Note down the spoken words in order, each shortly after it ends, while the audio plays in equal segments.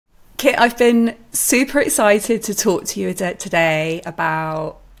Kit, I've been super excited to talk to you today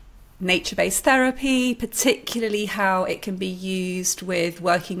about nature-based therapy, particularly how it can be used with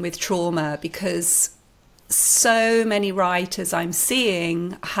working with trauma, because so many writers I'm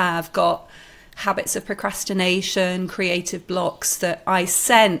seeing have got habits of procrastination, creative blocks that I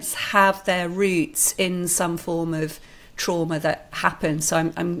sense have their roots in some form of trauma that happened.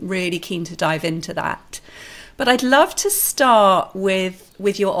 So I'm really keen to dive into that. But I'd love to start with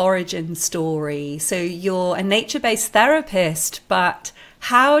your origin story. So you're a nature-based therapist, but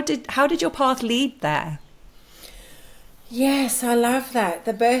how did your path lead there? Yes, I love that.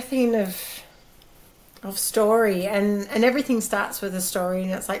 The birthing of story, and everything starts with a story,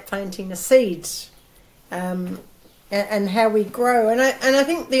 and it's like planting a seed, and how we grow. And I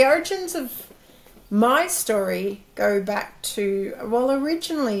think the origins of my story go back to, well,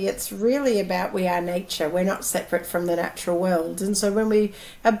 originally it's really about we are nature. We're not separate from the natural world. And so when we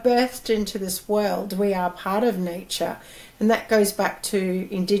are birthed into this world, we are part of nature. And that goes back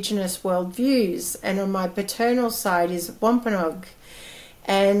to Indigenous worldviews. And on my paternal side is Wampanoag.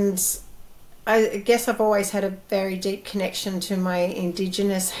 And I guess I've always had a very deep connection to my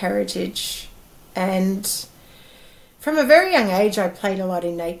Indigenous heritage. And from a very young age, I played a lot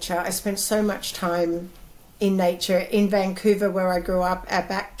in nature. I spent so much time in nature. In Vancouver, where I grew up, our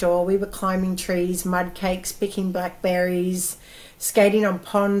back door, we were climbing trees, mud cakes, picking blackberries, skating on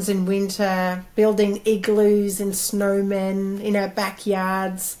ponds in winter, building igloos and snowmen in our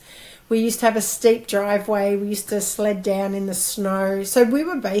backyards. We used to have a steep driveway. We used to sled down in the snow. So we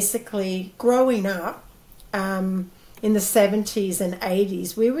were basically growing up in the 70s and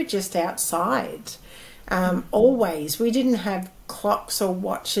 80s. We were just outside. Always. We didn't have clocks or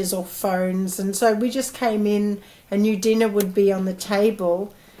watches or phones, and so we just came in and knew dinner would be on the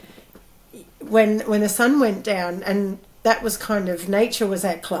table when the sun went down, and that was kind of, nature was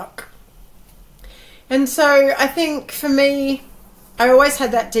our clock. And so I think for me, I always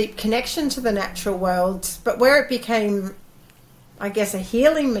had that deep connection to the natural world, but where it became, I guess, a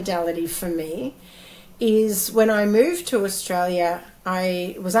healing modality for me is when I moved to Australia.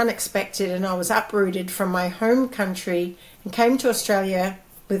 I was unexpected, and I was uprooted from my home country and came to Australia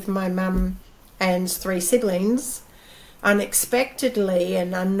with my mum and 3 siblings unexpectedly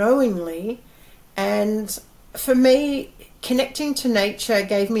and unknowingly. And for me, connecting to nature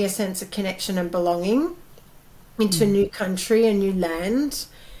gave me a sense of connection and belonging into a new country, a new land.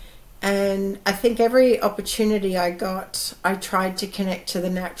 And I think every opportunity I got, I tried to connect to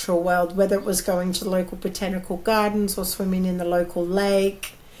the natural world, whether it was going to the local botanical gardens or swimming in the local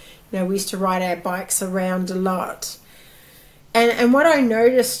lake. You know, we used to ride our bikes around a lot. And what I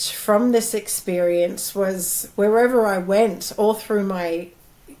noticed from this experience was wherever I went, all through my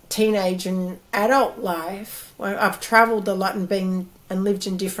teenage and adult life, I've travelled a lot and been and lived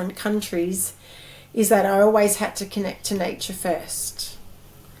in different countries, is that I always had to connect to nature first.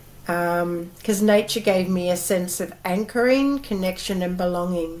 Because nature gave me a sense of anchoring, connection and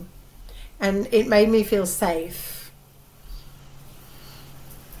belonging, and it made me feel safe.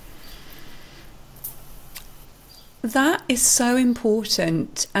 That is so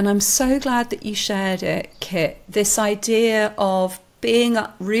important, and I'm so glad that you shared it, Kit. This idea of being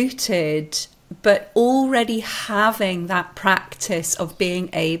uprooted but already having that practice of being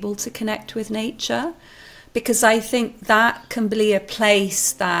able to connect with nature, because I think that can be a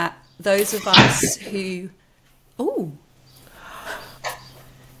place that those of us who,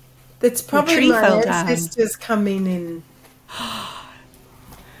 that's probably my ancestors coming in.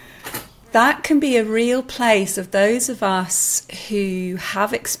 That can be a real place of those of us who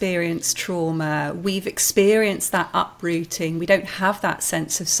have experienced trauma. We've experienced that uprooting. We don't have that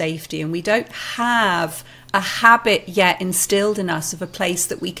sense of safety, and we don't have a habit yet instilled in us of a place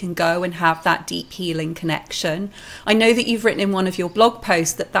that we can go and have that deep healing connection. I know that you've written in one of your blog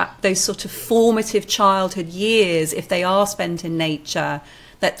posts that those sort of formative childhood years, if they are spent in nature,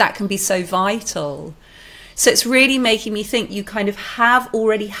 that can be so vital. So it's really making me think you kind of have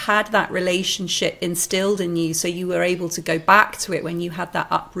already had that relationship instilled in you, so you were able to go back to it when you had that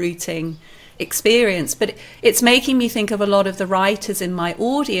uprooting experience. But it's making me think of a lot of the writers in my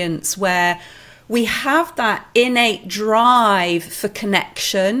audience where we have that innate drive for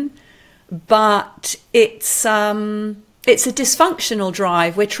connection, but it's a dysfunctional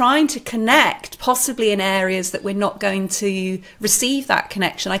drive. We're trying to connect, possibly in areas that we're not going to receive that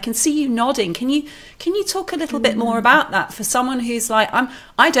connection. I can see you nodding. Can you talk a little bit more about that for someone who's like,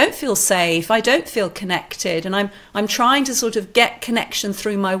 I don't feel safe, I don't feel connected, and I'm trying to sort of get connection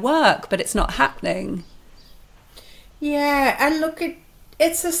through my work, but it's not happening. Yeah, and look,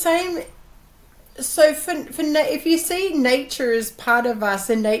 it's the same. So if you see nature as part of us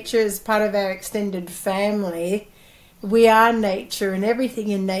and nature as part of our extended family, we are nature, and everything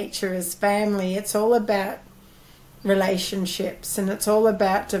in nature is family. It's all about relationships, and it's all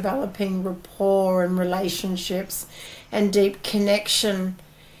about developing rapport and relationships and deep connection.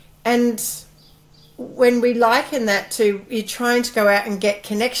 And when we liken that to you're trying to go out and get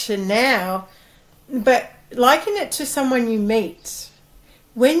connection now, but liken it to someone you meet.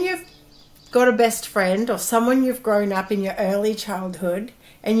 When you've got a best friend or someone you've grown up in your early childhood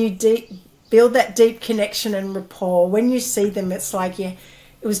and you build that deep connection and rapport, when you see them, it's like, yeah,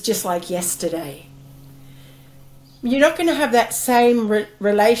 it was just like yesterday. You're not going to have that same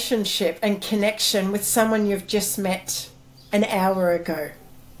relationship and connection with someone you've just met an hour ago.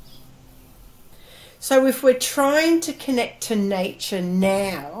 So if we're trying to connect to nature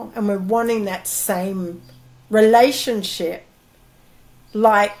now and we're wanting that same relationship,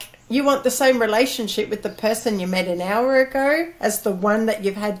 like you want the same relationship with the person you met an hour ago as the one that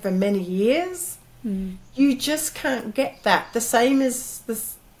you've had for many years, you just can't get that. The same as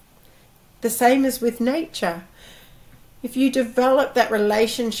with nature. If you develop that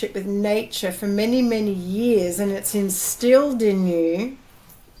relationship with nature for many, many years and it's instilled in you,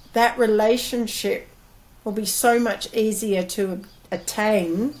 that relationship will be so much easier to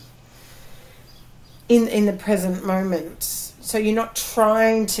attain in the present moment. So you're not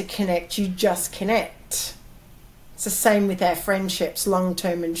trying to connect, you just connect. It's the same with our friendships,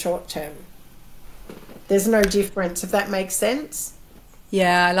 long-term and short-term. There's no difference, if that makes sense.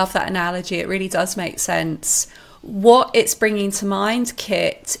 Yeah, I love that analogy. It really does make sense. What it's bringing to mind,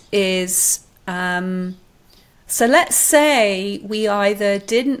 Kit, is so let's say we either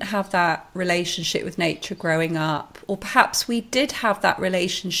didn't have that relationship with nature growing up, or perhaps we did have that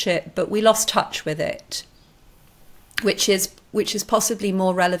relationship but we lost touch with it, which is possibly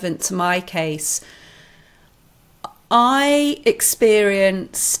more relevant to my case. I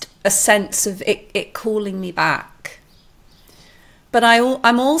experienced a sense of it calling me back. But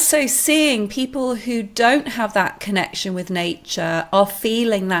I'm also seeing people who don't have that connection with nature are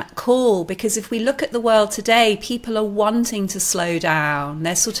feeling that call, because if we look at the world today, people are wanting to slow down.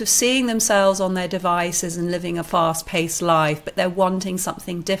 They're sort of seeing themselves on their devices and living a fast-paced life, but they're wanting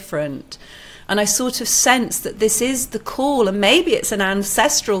something different. And I sort of sense that this is the call, and maybe it's an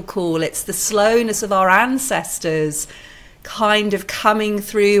ancestral call. It's the slowness of our ancestors kind of coming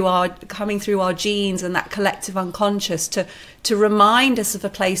through our genes and that collective unconscious to remind us of a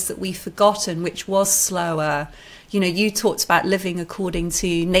place that we've forgotten, which was slower. You know, you talked about living according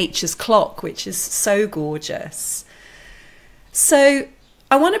to nature's clock, which is so gorgeous. So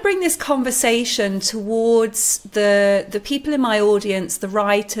I want to bring this conversation towards the people in my audience, the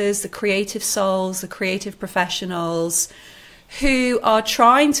writers, the creative souls, the creative professionals, who are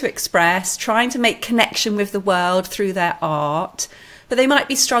trying to express, trying to make connection with the world through their art, but they might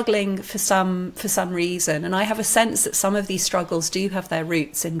be struggling for some reason. And I have a sense that some of these struggles do have their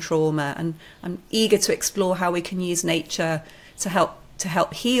roots in trauma, and I'm eager to explore how we can use nature to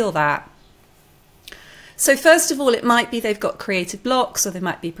help heal that. So first of all, it might be they've got creative blocks, or they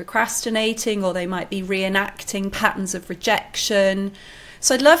might be procrastinating, or they might be reenacting patterns of rejection.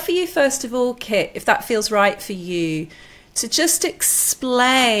 So I'd love for you, first of all, Kit, if that feels right for you, to just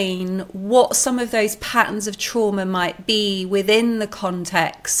explain what some of those patterns of trauma might be within the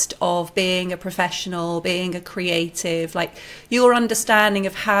context of being a professional, being a creative, like your understanding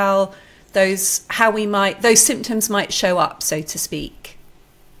of how those symptoms might show up, so to speak.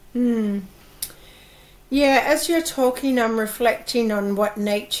 Yeah, as you're talking, I'm reflecting on what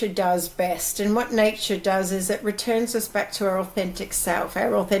nature does best. And what nature does is it returns us back to our authentic self,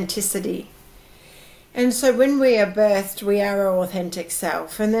 our authenticity. And so when we are birthed, we are our authentic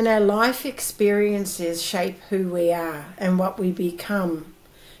self. And then our life experiences shape who we are and what we become.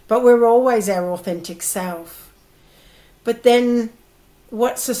 But we're always our authentic self. But then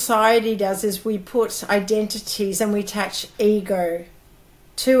what society does is we put identities and we attach ego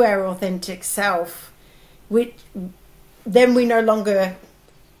to our authentic self. Then we no longer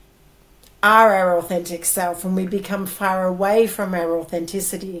are our authentic self, and we become far away from our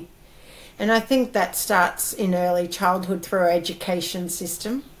authenticity. And I think that starts in early childhood through our education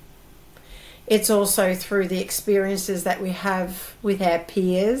system. It's also through the experiences that we have with our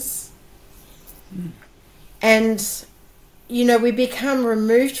peers. And, you know, we become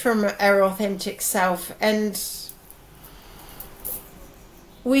removed from our authentic self, and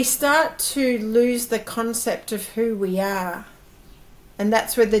we start to lose the concept of who we are. And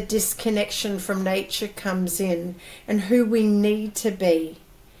that's where the disconnection from nature comes in, and who we need to be.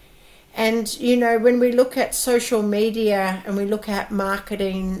 And, you know, when we look at social media and we look at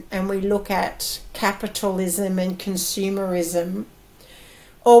marketing and we look at capitalism and consumerism,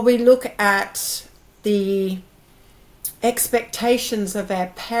 or we look at the expectations of our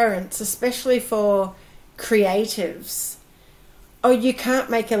parents, especially for creatives. Oh, you can't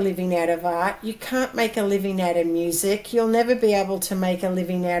make a living out of art. You can't make a living out of music. You'll never be able to make a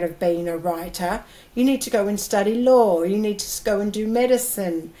living out of being a writer. You need to go and study law. You need to go and do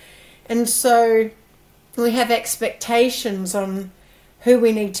medicine. And so we have expectations on who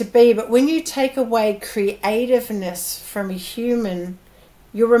we need to be. But when you take away creativeness from a human,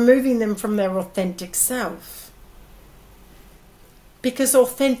 you're removing them from their authentic self. Because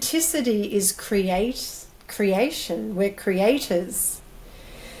authenticity is creation. We're creators.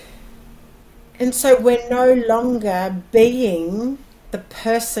 And so we're no longer being the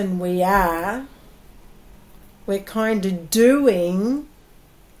person we are. We're kind of doing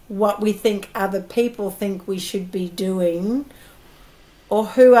what we think other people think we should be doing, or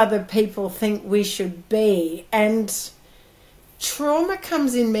who other people think we should be. And trauma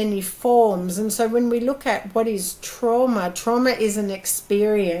comes in many forms. And so when we look at what is trauma, trauma is an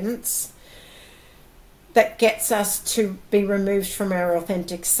experience that gets us to be removed from our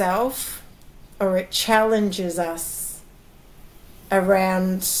authentic self, or it challenges us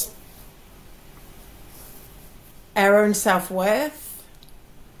around our own self-worth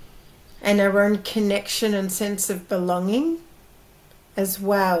and our own connection and sense of belonging as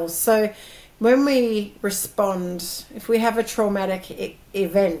well. So when we respond, if we have a traumatic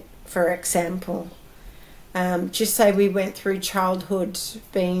event, for example, just say we went through childhood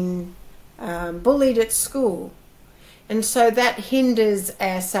being bullied at school, and so that hinders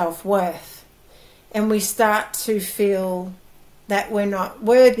our self-worth, and we start to feel that we're not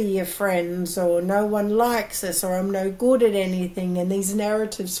worthy of friends, or no one likes us, or I'm no good at anything, and these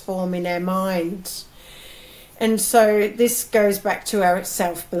narratives form in our minds. And so this goes back to our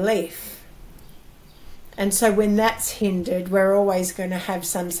self-belief. And so when that's hindered, we're always going to have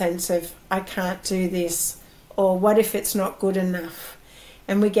some sense of, I can't do this, or what if it's not good enough?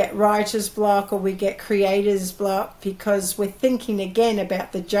 And we get writer's block, or we get creator's block, because we're thinking again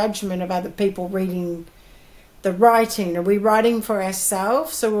about the judgment of other people reading the writing. Are we writing for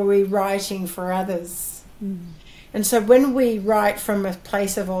ourselves, or are we writing for others? And so when we write from a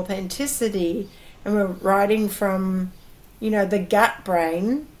place of authenticity, and we're writing from, you know, the gut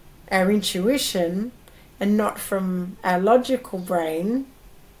brain, our intuition, and not from our logical brain,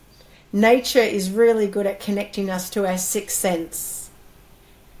 nature is really good at connecting us to our sixth sense,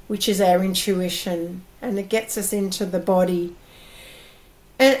 which is our intuition, and it gets us into the body.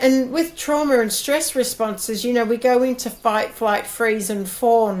 And with trauma and stress responses, you know, we go into fight, flight, freeze and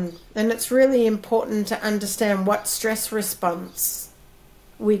fawn. And it's really important to understand what stress response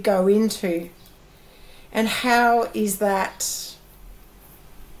we go into. And how is that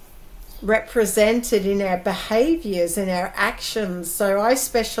represented in our behaviours and our actions. So I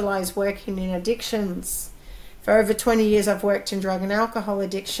specialise working in addictions. For over 20 years I've worked in drug and alcohol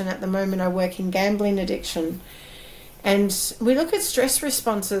addiction. At the moment I work in gambling addiction. And we look at stress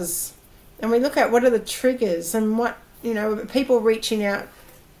responses, and we look at what are the triggers, and what, you know, people reaching out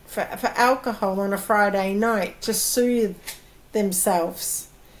for alcohol on a Friday night to soothe themselves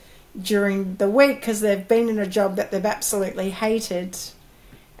during the week because they've been in a job that they've absolutely hated,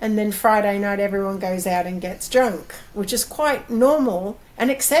 and then Friday night everyone goes out and gets drunk, which is quite normal and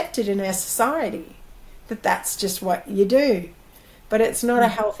accepted in our society, that that's just what you do. But it's not a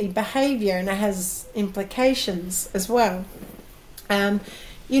healthy behaviour, and it has implications as well.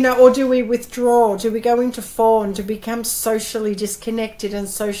 You know, or do we withdraw? Do we go into fawn? Do we become socially disconnected and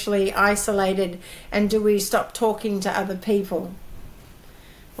socially isolated? And do we stop talking to other people?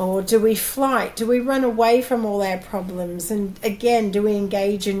 Or do we flight? Do we run away from all our problems? And again, do we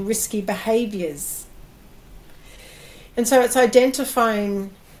engage in risky behaviours? And so it's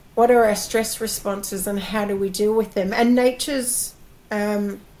identifying what are our stress responses and how do we deal with them. And nature's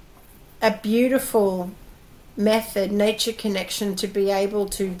a beautiful method, nature connection, to be able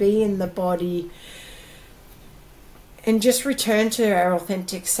to be in the body and just return to our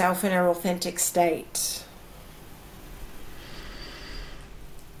authentic self and our authentic state.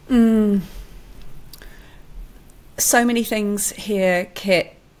 So many things here,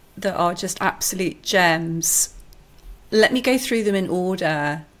 Kit, that are just absolute gems. Let me go through them in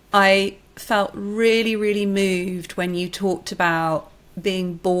order. I felt really, really moved when you talked about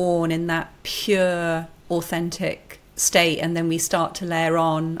being born in that pure, authentic state, and then we start to layer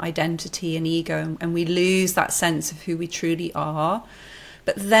on identity and ego, and we lose that sense of who we truly are.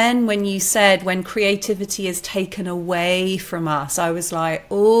 But then when you said when creativity is taken away from us, I was like,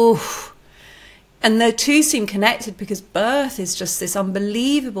 oh. And the two seem connected because birth is just this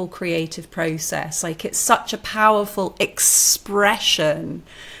unbelievable creative process. Like, it's such a powerful expression.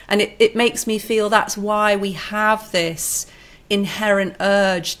 And it makes me feel that's why we have this inherent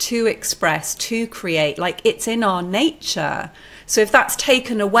urge to express, to create. Like, it's in our nature. So if that's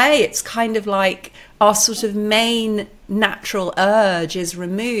taken away, it's kind of like our sort of main natural urge is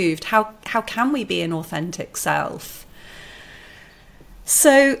removed. How can we be an authentic self?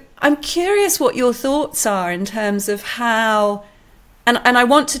 So I'm curious what your thoughts are in terms of how, and I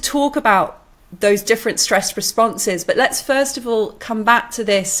want to talk about those different stress responses, but let's first of all come back to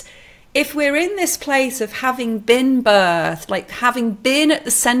this. If we're in this place of having been birthed, like having been at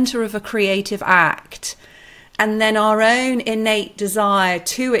the center of a creative act, and then our own innate desire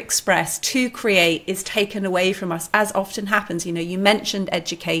to express, to create is taken away from us, as often happens. You know, you mentioned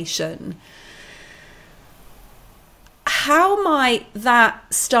education. How might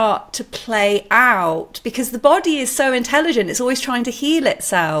that start to play out? Because the body is so intelligent, it's always trying to heal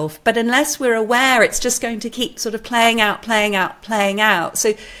itself. But unless we're aware, it's just going to keep sort of playing out, playing out, playing out.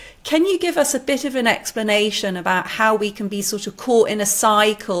 So can you give us a bit of an explanation about how we can be sort of caught in a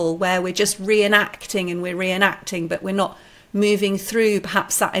cycle where we're just reenacting and we're reenacting, but we're not moving through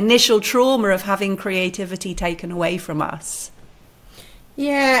perhaps that initial trauma of having creativity taken away from us?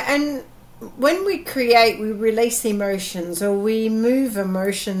 Yeah, and when we create, we release emotions, or we move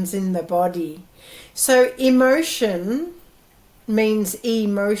emotions in the body. So emotion means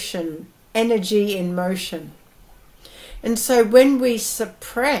emotion, energy in motion. And so when we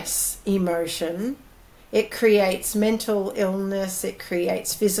suppress emotion, it creates mental illness, it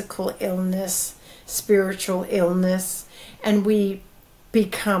creates physical illness, spiritual illness, and we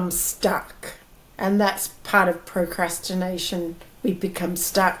become stuck. And that's part of procrastination. We become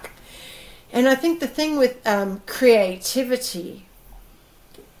stuck. And I think the thing with creativity,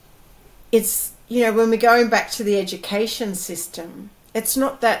 it's, you know, when we're going back to the education system, it's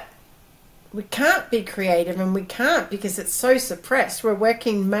not that we can't be creative, and we can't because it's so suppressed. We're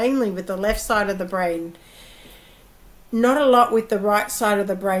working mainly with the left side of the brain, not a lot with the right side of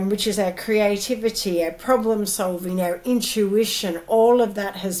the brain, which is our creativity, our problem solving, our intuition. All of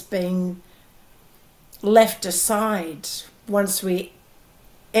that has been left aside once we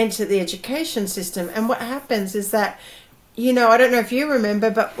enter the education system. And what happens is that, you know, I don't know if you remember,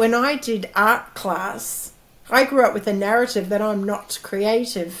 but when I did art class, I grew up with a narrative that I'm not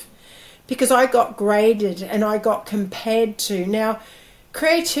creative because I got graded and I got compared to. Now,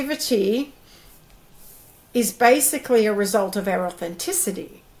 creativity is basically a result of our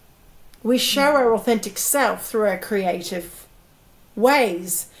authenticity. We show our authentic self through our creative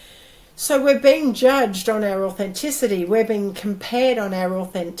ways. So we're being judged on our authenticity. We're being compared on our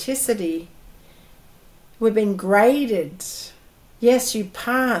authenticity. We're being graded. Yes, you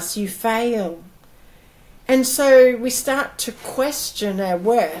pass, you fail. And so we start to question our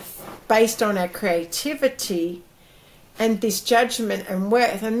worth based on our creativity and this judgment and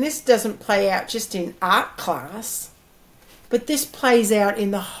worth. And this doesn't play out just in art class, but this plays out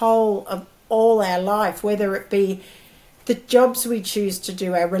in the whole of all our life, whether it be the jobs we choose to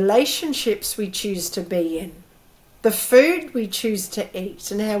do, our relationships we choose to be in, the food we choose to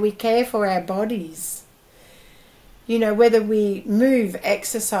eat, and how we care for our bodies. You know, whether we move,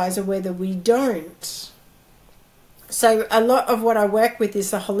 exercise, or whether we don't. So a lot of what I work with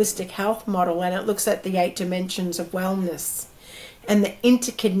is a holistic health model, and it looks at the 8 dimensions of wellness and the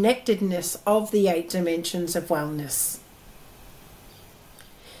interconnectedness of the 8 dimensions of wellness.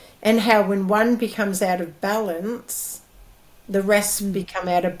 And how when one becomes out of balance, the rest become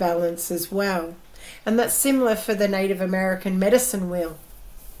out of balance as well. And that's similar for the Native American medicine wheel.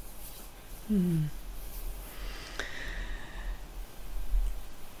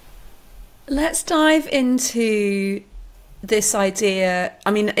 Let's dive into this idea.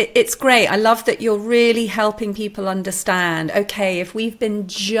 I mean, it's great. I love that you're really helping people understand, okay, if we've been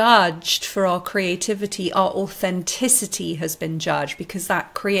judged for our creativity, our authenticity has been judged, because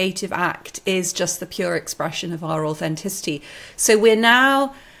that creative act is just the pure expression of our authenticity. So we've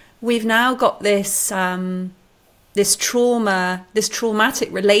now got this this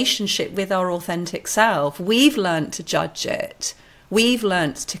traumatic relationship with our authentic self. We've learned to judge it. We've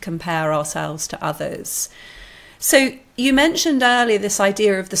learnt to compare ourselves to others. So you mentioned earlier this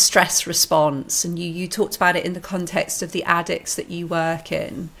idea of the stress response, and you talked about it in the context of the addicts that you work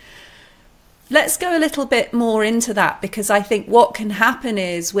in. Let's go a little bit more into that, because I think what can happen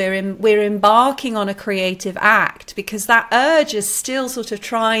is we're embarking on a creative act because that urge is still sort of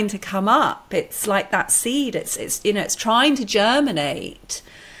trying to come up. It's like that seed. It's you know, it's trying to germinate.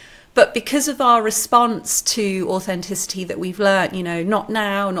 But because of our response to authenticity that we've learnt, you know, not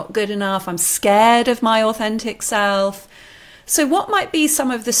now, not good enough, I'm scared of my authentic self. So what might be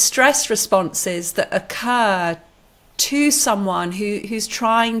some of the stress responses that occur to someone who's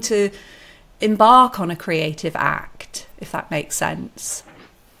trying to embark on a creative act, if that makes sense?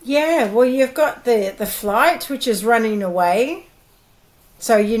 Yeah, well, you've got the flight, which is running away.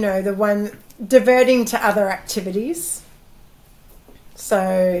 So, you know, the one diverting to other activities.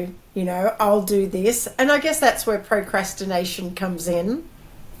 So, you know, I'll do this. And I guess that's where procrastination comes in.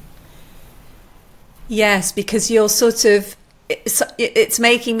 Yes, because you're sort of, it's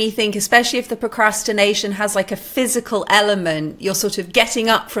making me think, especially if the procrastination has like a physical element, you're sort of getting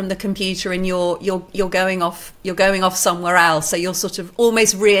up from the computer and you're going off somewhere else. So you're sort of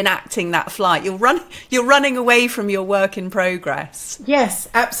almost reenacting that flight. You're running away from your work in progress. Yes,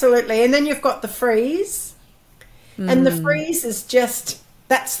 absolutely. And then you've got the freeze. And the freeze is just,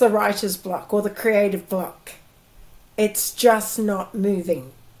 that's the writer's block or the creative block. It's just not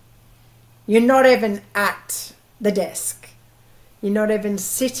moving. You're not even at the desk. You're not even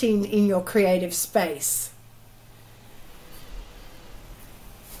sitting in your creative space.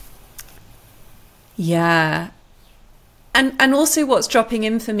 Yeah. And also what's dropping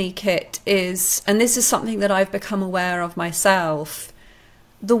in for me, Kit, is, and this is something that I've become aware of myself,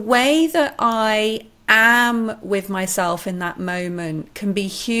 the way that I am with myself in that moment can be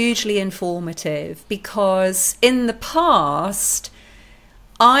hugely informative, because in the past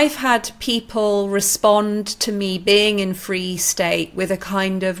I've had people respond to me being in free state with a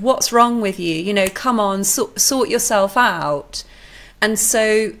kind of, what's wrong with you? You know, come on, sort yourself out. And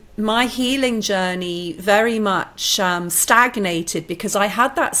so my healing journey very much stagnated because I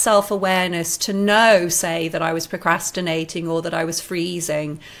had that self-awareness to know, say, that I was procrastinating or that I was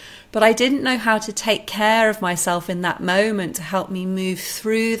freezing. But I didn't know how to take care of myself in that moment to help me move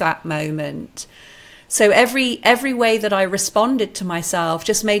through that moment. So every way that I responded to myself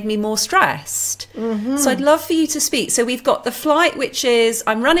just made me more stressed. So I'd love for you to speak. So we've got the flight, which is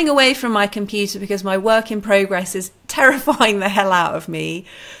I'm running away from my computer because my work in progress is terrifying the hell out of me.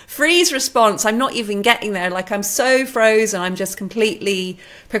 Freeze response, I'm not even getting there. Like, I'm so frozen, I'm just completely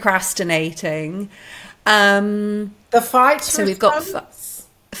procrastinating. The fight. So we've got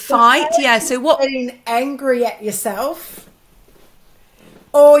fight. Yeah. So what? Getting angry at yourself.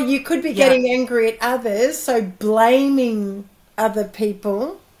 Or you could be getting angry at others, so blaming other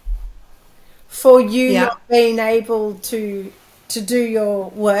people for you not being able to do your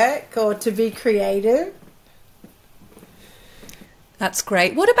work or to be creative. That's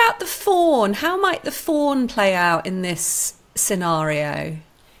great. What about the fawn? How might the fawn play out in this scenario?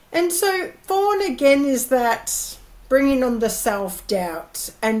 And so fawn again is that bringing on the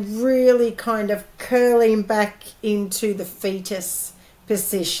self-doubt and really kind of curling back into the fetus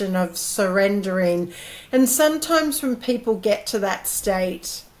position of surrendering. And sometimes when people get to that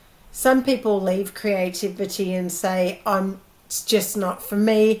state, some people leave creativity and say, it's just not for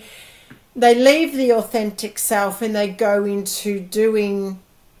me. They leave the authentic self and they go into doing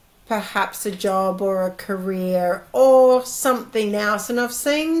perhaps a job or a career or something else. And I've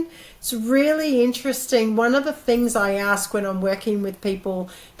seen, it's really interesting. One of the things I ask when I'm working with people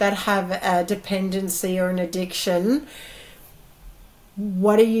that have a dependency or an addiction,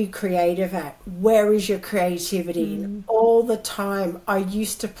 what are you creative at? Where is your creativity? All the time. I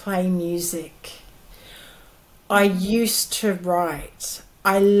used to play music. I used to write.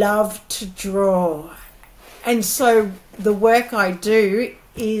 I love to draw. And so the work I do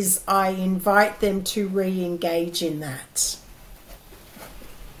is I invite them to re-engage in that.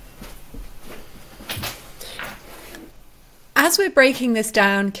 As we're breaking this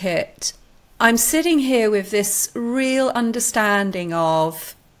down, Kit, I'm sitting here with this real understanding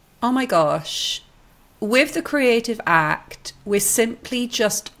of, oh my gosh, with the creative act, we're simply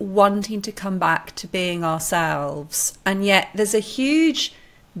just wanting to come back to being ourselves. And yet there's a huge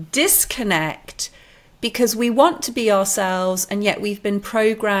disconnect because we want to be ourselves and yet we've been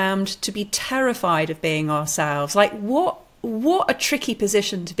programmed to be terrified of being ourselves. Like, what a tricky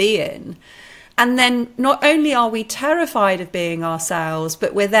position to be in. And then not only are we terrified of being ourselves,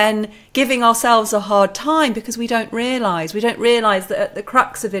 but we're then giving ourselves a hard time because we don't realize that at the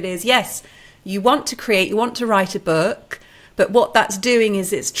crux of it is, yes, you want to create, you want to write a book, but what that's doing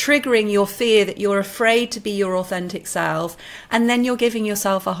is it's triggering your fear that you're afraid to be your authentic self, and then you're giving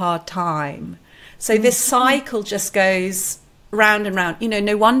yourself a hard time. So this cycle just goes round and round. You know,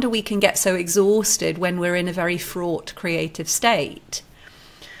 no wonder we can get so exhausted when we're in a very fraught creative state.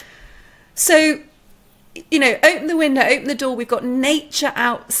 So, you know, open the window, open the door, we've got nature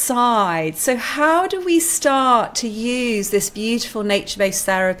outside. So how do we start to use this beautiful nature-based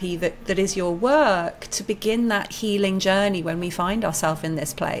therapy that is your work to begin that healing journey when we find ourselves in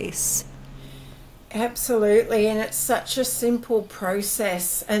this place? Absolutely, and it's such a simple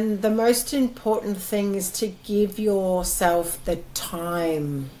process, and the most important thing is to give yourself the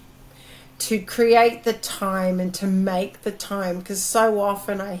time, to create the time and to make the time, because so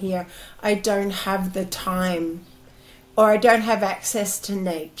often I hear, I don't have the time, or I don't have access to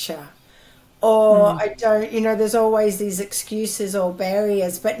nature, or I don't, you know, there's always these excuses or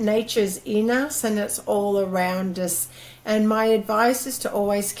barriers, but nature's in us and it's all around us. And my advice is to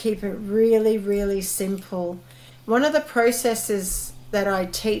always keep it really, really simple. One of the processes that I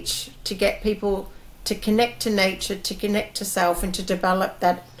teach to get people to connect to nature, to connect to self, and to develop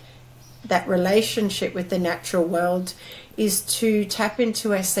that relationship with the natural world is to tap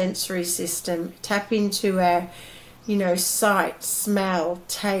into our sensory system, tap into our, you know, sight, smell,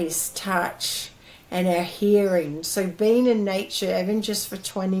 taste, touch, and our hearing. So being in nature, even just for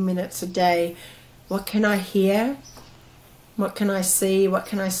 20 minutes a day, what can I hear? What can I see? What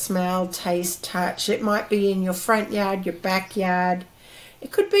can I smell, taste, touch? It might be in your front yard, your backyard.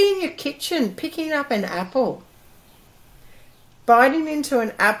 It could be in your kitchen, picking up an apple. Biting into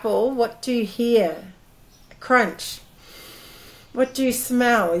an apple, what do you hear? A crunch. What do you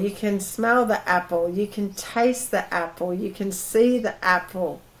smell? You can smell the apple. You can taste the apple. You can see the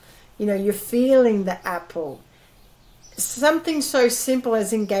apple. You know, you're feeling the apple. Something so simple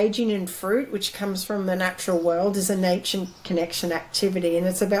as engaging in fruit, which comes from the natural world, is a nature connection activity. And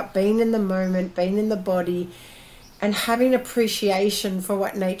it's about being in the moment, being in the body, and having appreciation for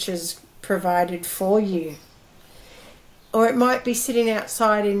what nature's provided for you. Or it might be sitting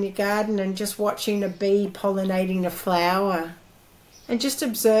outside in your garden and just watching a bee pollinating a flower and just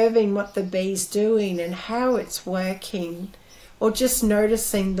observing what the bee's doing and how it's working. Or just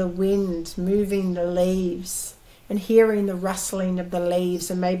noticing the wind moving the leaves and hearing the rustling of the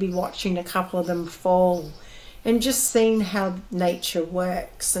leaves and maybe watching a couple of them fall and just seeing how nature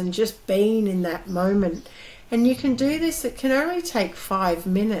works and just being in that moment. And you can do this, it can only take 5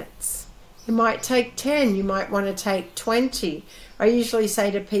 minutes. It might take 10, you might want to take 20. I usually say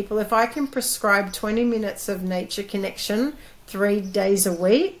to people, if I can prescribe 20 minutes of nature connection 3 days a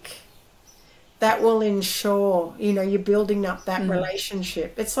week, that will ensure, you know, you're building up that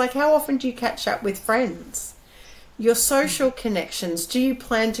relationship. It's like, how often do you catch up with friends? Your social connections, do you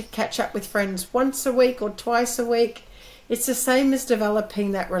plan to catch up with friends once a week or twice a week? It's the same as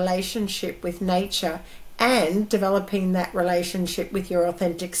developing that relationship with nature and developing that relationship with your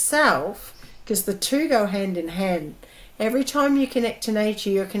authentic self, because the two go hand in hand. Every time you connect to nature,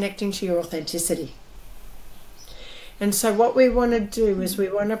 you're connecting to your authenticity. And so what we want to do is we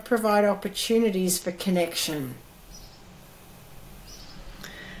want to provide opportunities for connection.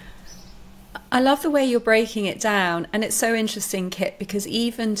 I love the way you're breaking it down, and it's so interesting, Kit, because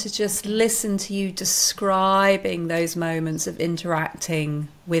even to just listen to you describing those moments of interacting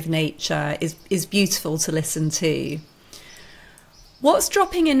with nature is beautiful to listen to. What's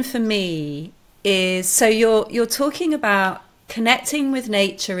dropping in for me is, so you're talking about connecting with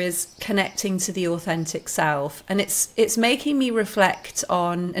nature is connecting to the authentic self, and it's making me reflect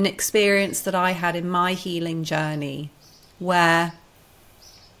on an experience that I had in my healing journey where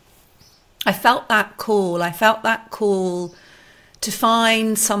I felt that call. I felt that call to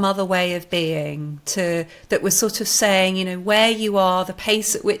find some other way of being, that was sort of saying, you know, where you are, the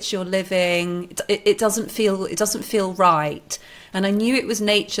pace at which you're living, it doesn't feel right. And I knew it was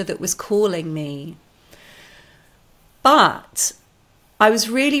nature that was calling me. But I was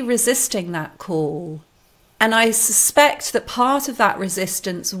really resisting that call. And I suspect that part of that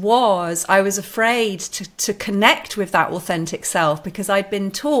resistance was I was afraid to connect with that authentic self, because I'd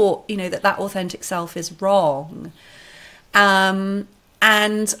been taught, you know, that authentic self is wrong. And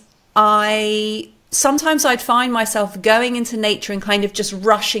sometimes I'd find myself going into nature and kind of just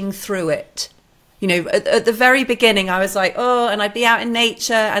rushing through it. You know, at the very beginning, I was like, oh, and I'd be out in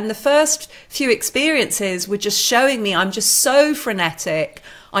nature. And the first few experiences were just showing me I'm just so frenetic.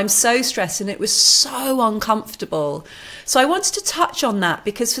 I'm so stressed, and it was so uncomfortable. So I wanted to touch on that,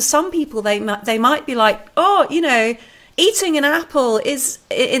 because for some people, they might be like, oh, you know, eating an apple is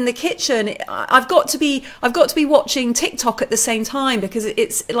in the kitchen. I've got to be watching TikTok at the same time because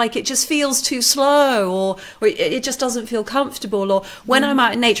it's like it just feels too slow, or it just doesn't feel comfortable. Or when I'm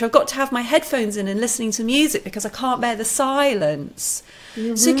out in nature, I've got to have my headphones in and listening to music because I can't bear the silence.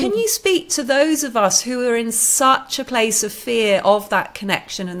 So can you speak to those of us who are in such a place of fear of that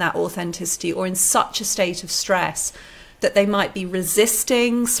connection and that authenticity, or in such a state of stress that they might be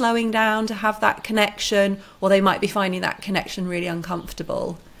resisting slowing down to have that connection, or they might be finding that connection really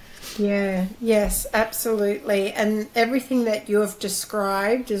uncomfortable? Yeah, yes, absolutely. And everything that you have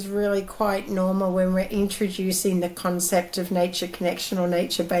described is really quite normal when we're introducing the concept of nature connection or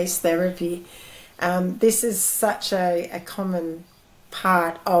nature-based therapy. This is such a common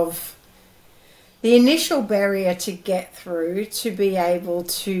part of the initial barrier to get through to be able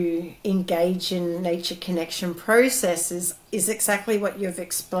to engage in nature connection processes is exactly what you've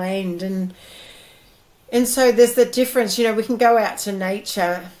explained. And so there's the difference, you know, we can go out to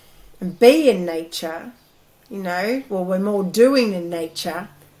nature and be in nature, you know, well, we're more doing in nature.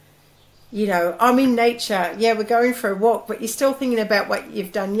 You know, I'm in nature, yeah, we're going for a walk, but you're still thinking about what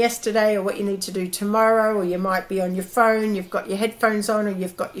you've done yesterday or what you need to do tomorrow, or you might be on your phone, you've got your headphones on, or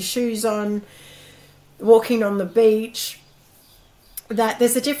you've got your shoes on, walking on the beach. That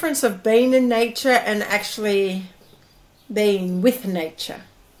there's a difference of being in nature and actually being with nature.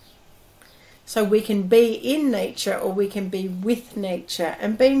 So we can be in nature or we can be with nature.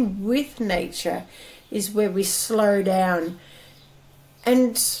 And being with nature is where we slow down.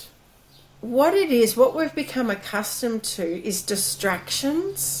 And what it is, what we've become accustomed to is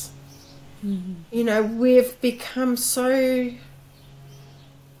distractions. You know, we've become so...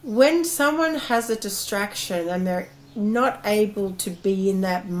 When someone has a distraction and they're not able to be in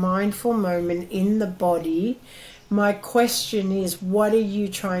that mindful moment in the body, my question is, what are you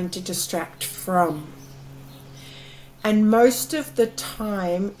trying to distract from? And most of the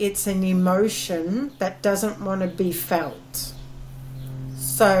time, it's an emotion that doesn't want to be felt.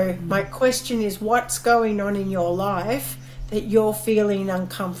 So my question is, what's going on in your life that you're feeling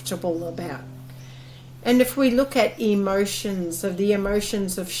uncomfortable about? And if we look at emotions, of the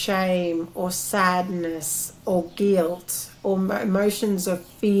emotions of shame or sadness or guilt or emotions of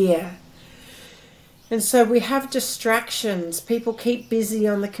fear, and so we have distractions. People keep busy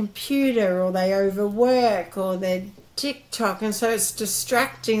on the computer, or they overwork, or they're TikTok, and so it's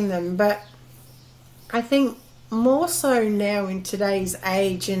distracting them. But I think more so now in today's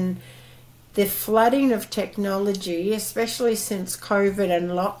age, and the flooding of technology, especially since COVID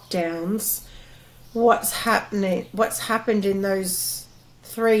and lockdowns, what's happened in those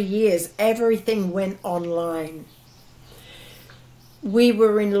 3 years, everything went online. We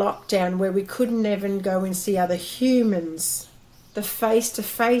were in lockdown where we couldn't even go and see other humans. The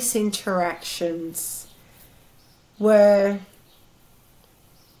face-to-face interactions were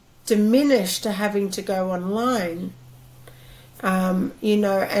diminished to having to go online. You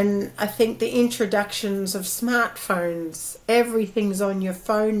know, and I think the introductions of smartphones, everything's on your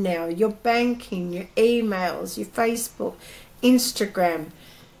phone now, your banking, your emails, your Facebook, Instagram.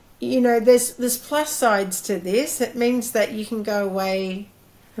 You know, there's plus sides to this. It means that you can go away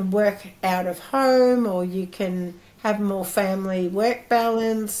and work out of home, or you can have more family work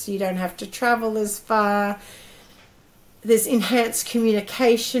balance. You don't have to travel as far. There's enhanced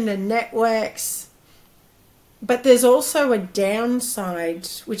communication and networks. But there's also a downside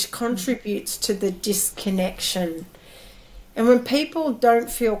which contributes to the disconnection. And when people don't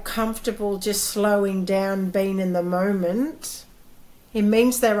feel comfortable just slowing down, being in the moment, it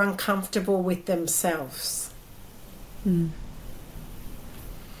means they're uncomfortable with themselves.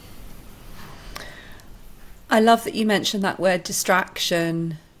 I love that you mentioned that word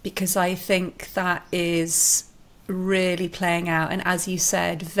distraction, because I think that is really playing out, and as you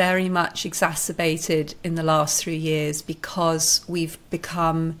said, very much exacerbated in the last 3 years, because we've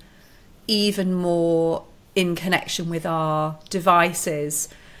become even more in connection with our devices.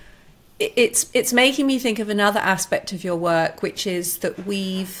 It's making me think of another aspect of your work, which is that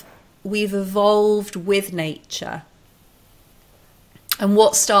we've evolved with nature, and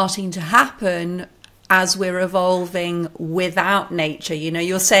what's starting to happen as we're evolving without nature. You know,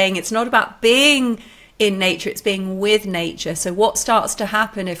 you're saying it's not about being in nature, it's being with nature. So what starts to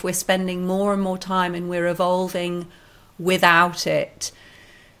happen if we're spending more and more time and we're evolving without it?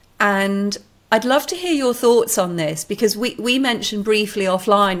 And I'd love to hear your thoughts on this, because we mentioned briefly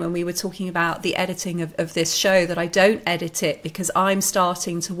offline when we were talking about the editing of this show that I don't edit it because I'm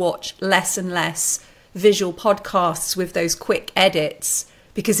starting to watch less and less visual podcasts with those quick edits,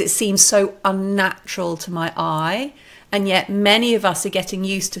 because it seems so unnatural to my eye. And yet many of us are getting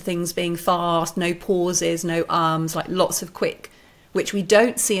used to things being fast, no pauses, no arms, like lots of quick, which we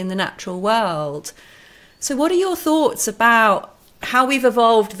don't see in the natural world. So what are your thoughts about how we've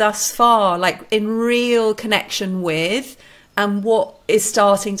evolved thus far, like in real connection with, and what is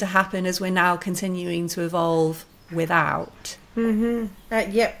starting to happen as we're now continuing to evolve without?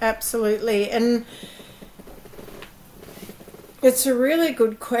 Yep, absolutely. And it's a really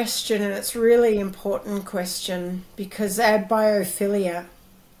good question, and it's a really important question, because our biophilia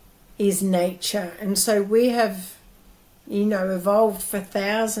is nature. And so we have, evolved for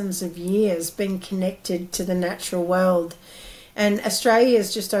thousands of years, been connected to the natural world. And Australia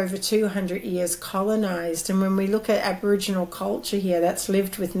is just over 200 years colonised. And when we look at Aboriginal culture here, that's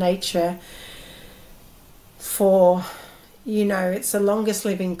lived with nature for, it's the longest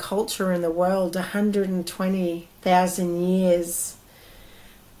living culture in the world, 120,000 years,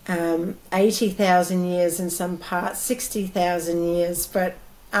 80,000 years in some parts, 60,000 years. But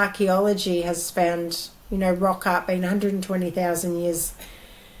archaeology has found, rock art being 120,000 years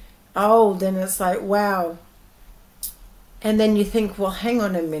old. And it's like, wow. And then you think, well, hang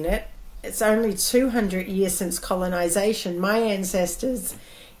on a minute. It's only 200 years since colonization. My ancestors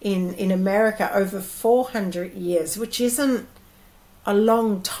in America, over 400 years, which isn't a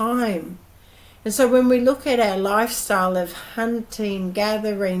long time. And so when we look at our lifestyle of hunting,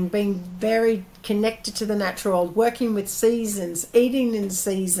 gathering, being very connected to the natural world, working with seasons, eating in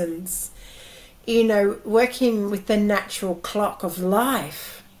seasons, working with the natural clock of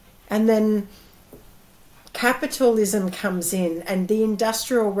life, and then capitalism comes in, and the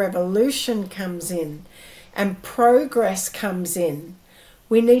Industrial Revolution comes in, and progress comes in.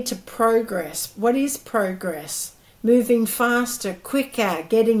 We need to progress. What is progress? Moving faster, quicker,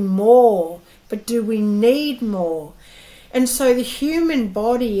 getting more. But do we need more? And so the human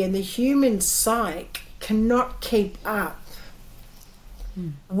body and the human psyche cannot keep up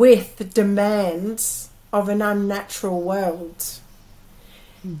with the demands of an unnatural world.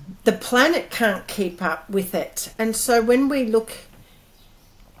 The planet can't keep up with it. And so when we look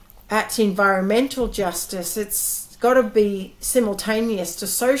at environmental justice, it's got to be simultaneous to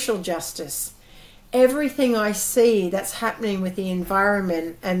social justice. Everything I see that's happening with the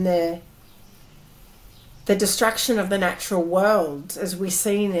environment and the destruction of the natural world as we're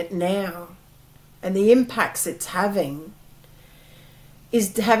seeing it now, and the impacts it's having,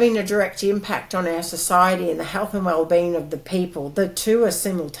 is having a direct impact on our society and the health and well-being of the people. The two are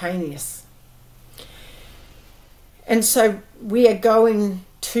simultaneous. And so we are going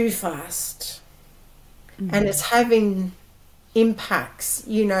too fast. And it's having impacts,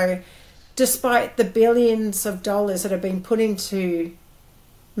 despite the billions of dollars that have been put into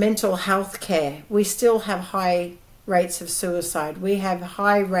mental health care, we still have high rates of suicide. We have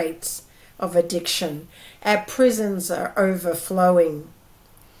high rates of addiction. Our prisons are overflowing.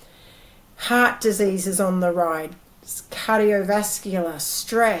 Heart disease is on the rise, cardiovascular,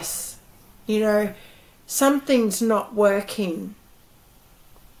 stress. Something's not working.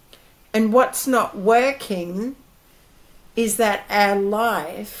 And what's not working is that our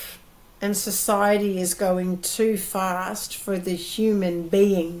life and society is going too fast for the human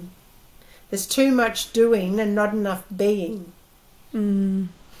being. There's too much doing and not enough being.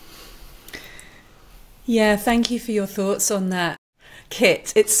 Yeah, thank you for your thoughts on that,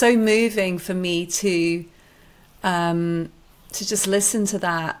 Kit. It's so moving for me to just listen to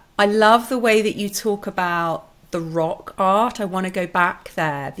that. I love the way that you talk about the rock art. I want to go back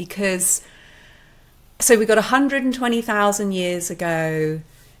there because, so we got 120,000 years ago,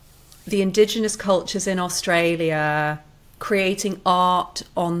 the indigenous cultures in Australia creating art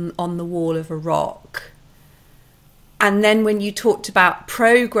on the wall of a rock. And then when you talked about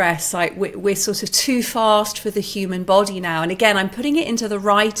progress, like we're sort of too fast for the human body now. And again, I'm putting it into the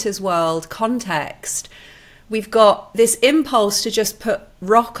writer's world context. We've got this impulse to just put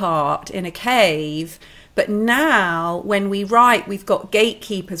rock art in a cave. But now when we write, we've got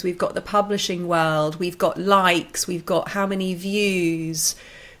gatekeepers, we've got the publishing world, we've got likes, we've got how many views.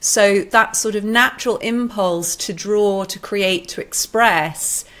 So that sort of natural impulse to draw, to create, to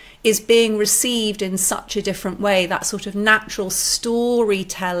express is being received in such a different way. That sort of natural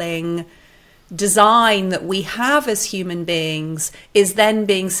storytelling design that we have as human beings is then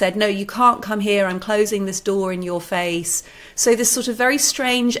being said, no, you can't come here, I'm closing this door in your face. So this sort of very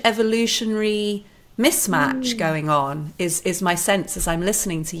strange evolutionary mismatch going on is my sense as I'm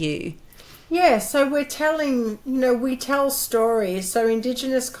listening to you. Yeah, so we're telling, we tell stories. So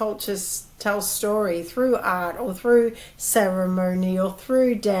Indigenous cultures tell story through art or through ceremony or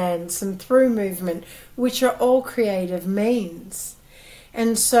through dance and through movement, which are all creative means.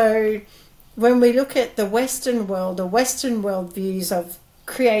 And so when we look at the Western world, or Western world views of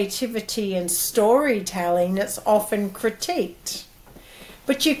creativity and storytelling, it's often critiqued.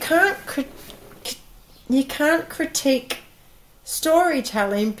 But you can't critique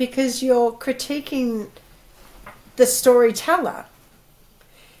storytelling because you're critiquing the storyteller.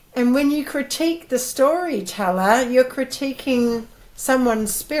 And when you critique the storyteller, you're critiquing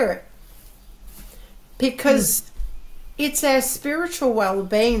someone's spirit. Because it's our spiritual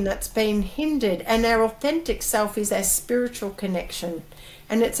well-being that's been hindered, and our authentic self is our spiritual connection,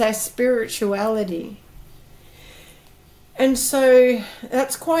 and it's our spirituality. And so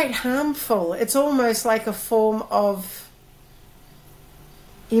that's quite harmful. It's almost like a form of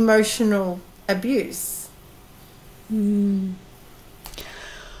emotional abuse. And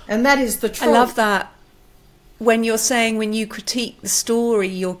that is the truth. I love that. When you're saying, when you critique the story,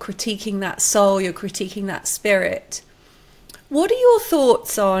 you're critiquing that soul, you're critiquing that spirit. What are your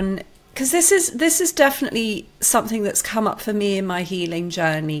thoughts on, because this is definitely something that's come up for me in my healing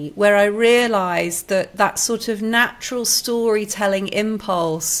journey, where I realized that sort of natural storytelling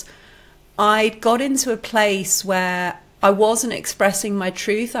impulse, I got into a place where I wasn't expressing my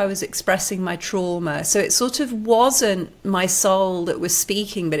truth, I was expressing my trauma. So it sort of wasn't my soul that was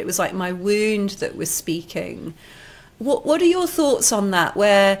speaking, but it was like my wound that was speaking. What are your thoughts on that,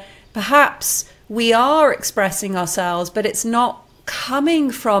 where perhaps we are expressing ourselves, but it's not coming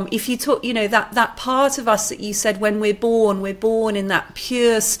from, if you talk, you know, that part of us that you said, when we're born in that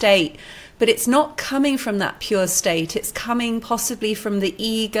pure state, but it's not coming from that pure state. It's coming possibly from the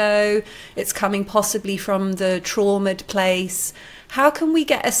ego. It's coming possibly from the traumaed place. How can we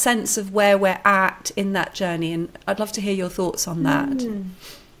get a sense of where we're at in that journey? And I'd love to hear your thoughts on that.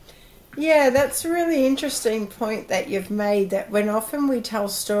 Yeah, that's a really interesting point that you've made, that when often we tell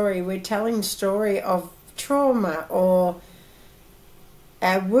story, we're telling story of trauma or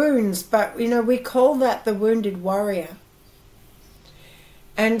our wounds, but, you know, we call that the wounded warrior.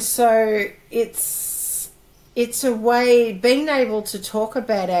 And so it's a way, being able to talk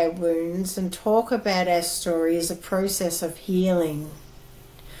about our wounds and talk about our story is a process of healing,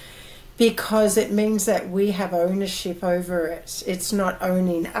 because it means that we have ownership over it. It's not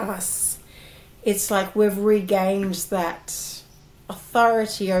owning us. It's like we've regained that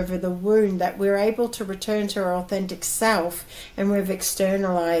authority over the wound, that we're able to return to our authentic self, and we've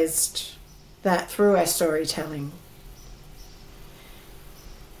externalized that through our storytelling.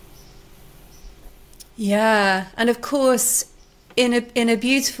 Yeah, and of course, in a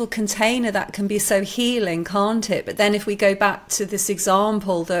beautiful container, that can be so healing, can't it? But then if we go back to this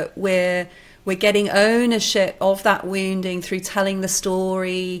example that we're getting ownership of that wounding through telling the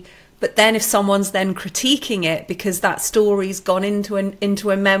story, but then if someone's then critiquing it because that story's gone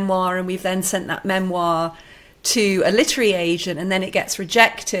into a memoir, and we've then sent that memoir to a literary agent, and then it gets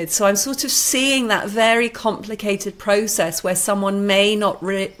rejected. So I'm sort of seeing that very complicated process where someone may not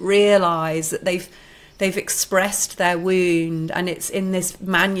realize that they've expressed their wound, and it's in this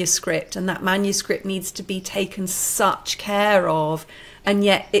manuscript, and that manuscript needs to be taken such care of, and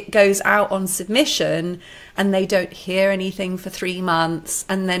yet it goes out on submission and they don't hear anything for 3 months,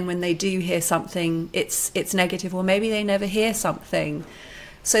 and then when they do hear something, it's negative, or maybe they never hear something.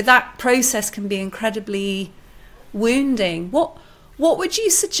 So that process can be incredibly wounding. What would you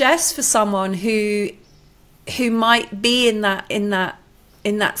suggest for someone who might be in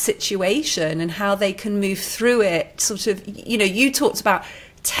that situation, and how they can move through it? Sort of, you know, you talked about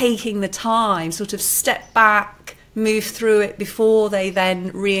taking the time, sort of step back, move through it before they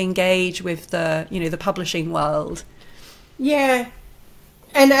then re-engage with the publishing world. Yeah.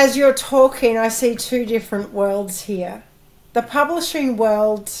 And as you're talking, I see two different worlds here. The publishing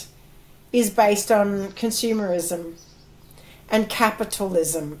world is based on consumerism and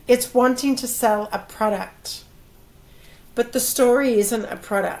capitalism. It's wanting to sell a product. But the story isn't a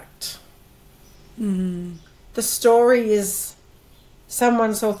product. The story is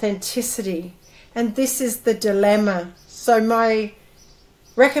someone's authenticity. And this is the dilemma. So my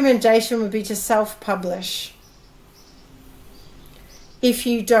recommendation would be to self-publish if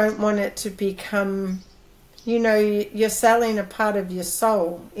you don't want it to become, you know, you're selling a part of your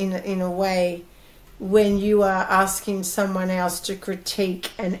soul in a way when you are asking someone else to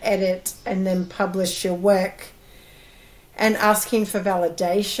critique and edit and then publish your work, and asking for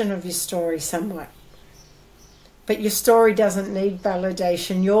validation of your story somewhat. But your story doesn't need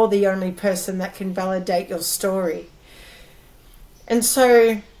validation. You're the only person that can validate your story. And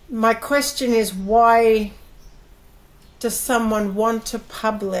so my question is, why does someone want to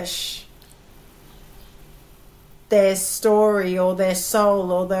publish their story or their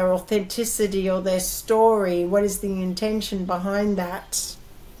soul or their authenticity or their story? What is the intention behind that?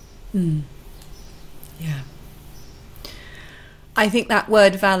 Yeah. I think that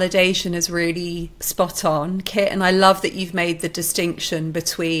word validation is really spot on, Kit, and I love that you've made the distinction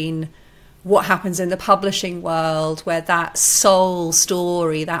between what happens in the publishing world, where that soul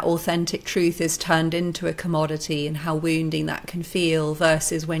story, that authentic truth is turned into a commodity, and how wounding that can feel,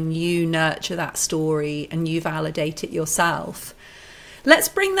 versus when you nurture that story and you validate it yourself. Let's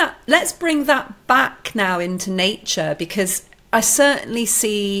bring that back now into nature, because I certainly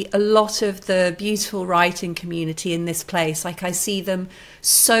see a lot of the beautiful writing community in this place. Like, I see them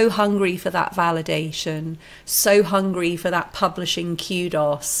so hungry for that validation, so hungry for that publishing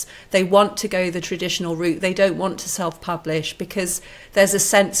kudos. They want to go the traditional route. They don't want to self-publish because there's a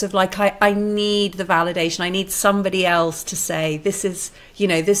sense of like, I need the validation. I need somebody else to say, this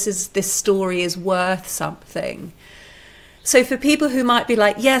story is worth something. So for people who might be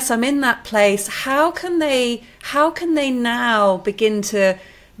like, yes, I'm in that place, how can they now begin to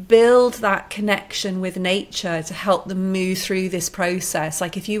build that connection with nature to help them move through this process?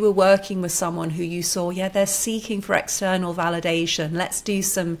 Like, if you were working with someone who you saw, they're seeking for external validation, let's do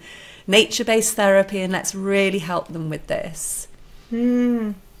some nature-based therapy and let's really help them with this.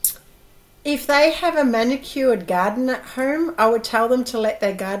 If they have a manicured garden at home, I would tell them to let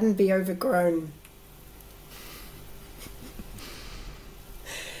their garden be overgrown.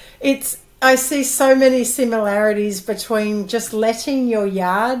 I see so many similarities between just letting your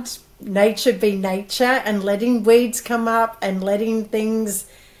yard, nature be nature, and letting weeds come up and letting things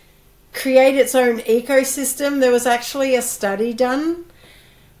create its own ecosystem. There was actually a study done.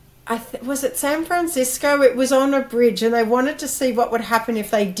 Was it San Francisco? It was on a bridge, and they wanted to see what would happen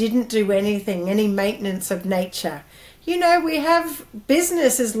if they didn't do anything, any maintenance of nature. You know, we have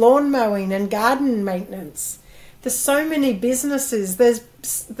businesses, lawn mowing and garden maintenance. There's so many businesses.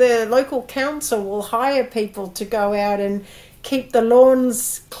 The local council will hire people to go out and keep the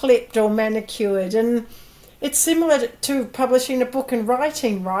lawns clipped or manicured. And it's similar to publishing a book and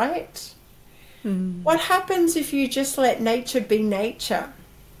writing, right? What happens if you just let nature be nature?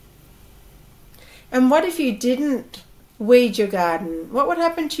 And what if you didn't weed your garden? What would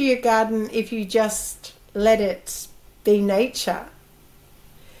happen to your garden if you just let it be nature?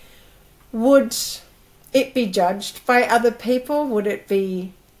 Would it be judged by other people? Would it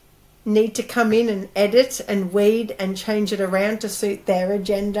need to come in and edit and weed and change it around to suit their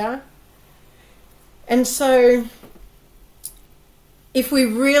agenda? And so if we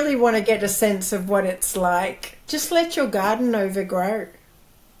really want to get a sense of what it's like, just let your garden overgrow.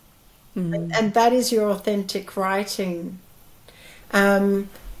 And that is your authentic writing. See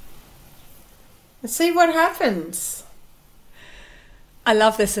what happens. I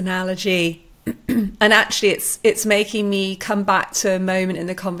love this analogy. And actually it's making me come back to a moment in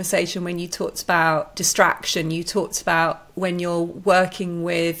the conversation when you talked about distraction. You talked about when you're working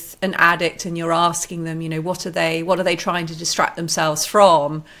with an addict and you're asking them, what are they trying to distract themselves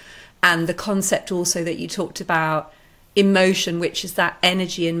from? And the concept also that you talked about, emotion, which is that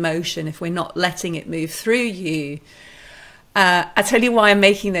energy in motion, if we're not letting it move through you. I tell you why I'm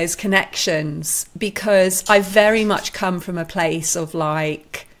making those connections, because I very much come from a place of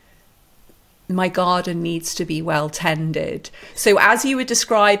like, my garden needs to be well tended. So as you were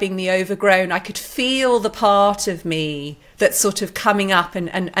describing the overgrown, I could feel the part of me that's sort of coming up and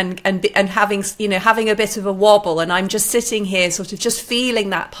having, having a bit of a wobble. And I'm just sitting here sort of just feeling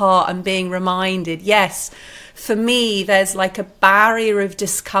that part and being reminded, yes, for me, there's like a barrier of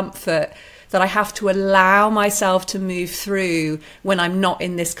discomfort that I have to allow myself to move through when I'm not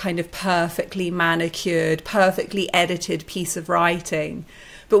in this kind of perfectly manicured, perfectly edited piece of writing.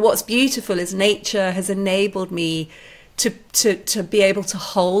 But what's beautiful is nature has enabled me to be able to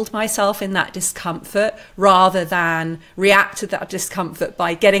hold myself in that discomfort rather than react to that discomfort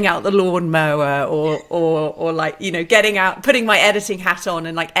by getting out the lawnmower or like, getting out, putting my editing hat on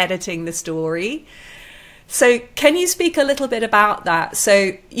and like editing the story. So can you speak a little bit about that?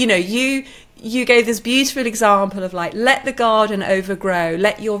 So, you gave this beautiful example of like, let the garden overgrow,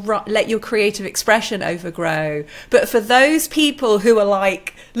 let your creative expression overgrow. But for those people who are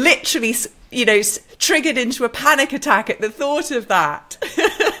like literally, triggered into a panic attack at the thought of that,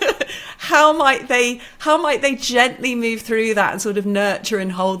 how might they gently move through that and sort of nurture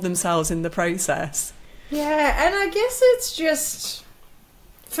and hold themselves in the process? Yeah, and I guess it's just,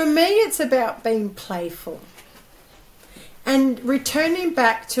 for me, it's about being playful. And returning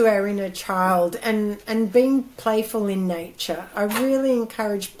back to our inner child and being playful in nature. I really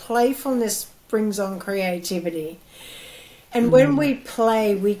encourage playfulness brings on creativity. And when we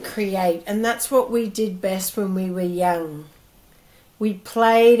play, we create. And that's what we did best when we were young. We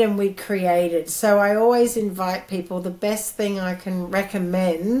played and we created. So I always invite people, the best thing I can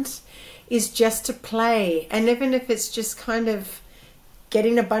recommend is just to play. And even if it's just kind of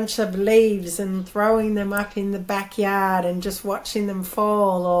getting a bunch of leaves and throwing them up in the backyard and just watching them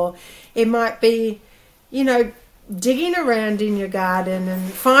fall, or it might be, you know, digging around in your garden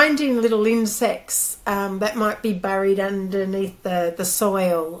and finding little insects that might be buried underneath the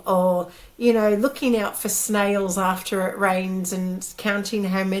soil, or, you know, looking out for snails after it rains and counting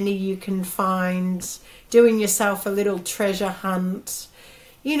how many you can find, doing yourself a little treasure hunt.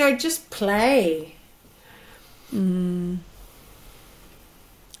 You know, just play.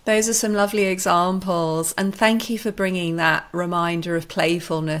 Those are some lovely examples, and thank you for bringing that reminder of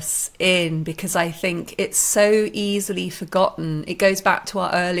playfulness in, because I think it's so easily forgotten. It goes back to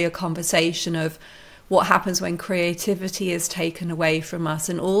our earlier conversation of what happens when creativity is taken away from us,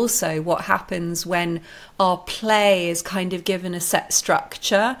 and also what happens when our play is kind of given a set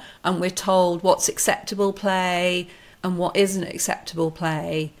structure and we're told what's acceptable play and what isn't acceptable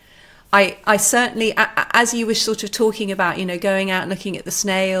play. I certainly, as you were sort of talking about, you know, going out and looking at the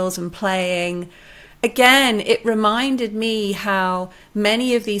snails and playing, again, it reminded me how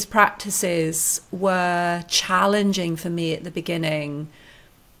many of these practices were challenging for me at the beginning.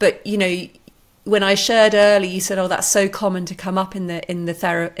 But, you know, when I shared early, you said, oh, that's so common to come up in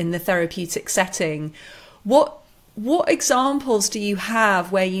the therapeutic setting. What examples do you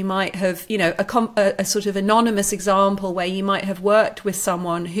have where you might have, you know, a sort of anonymous example where you might have worked with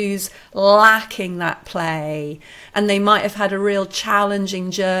someone who's lacking that play, and they might have had a real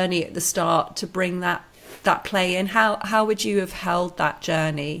challenging journey at the start to bring that play in? How would you have held that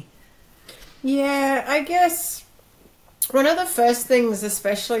journey? Yeah, I guess one of the first things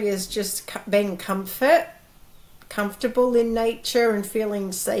especially is just being comfortable in nature and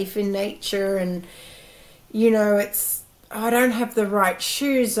feeling safe in nature. And you know, it's, I don't have the right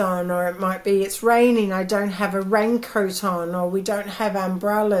shoes on, or it might be it's raining, I don't have a raincoat on, or we don't have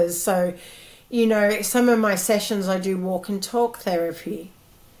umbrellas. So, you know, some of my sessions I do walk and talk therapy.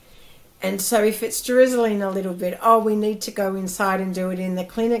 And so if it's drizzling a little bit, oh, we need to go inside and do it in the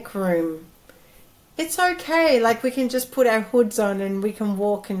clinic room. It's okay, like we can just put our hoods on and we can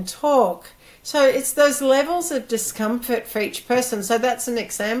walk and talk. So it's those levels of discomfort for each person. So that's an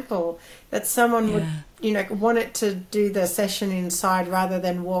example that someone would, you know, want it to do the session inside rather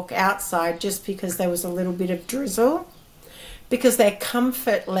than walk outside just because there was a little bit of drizzle, because their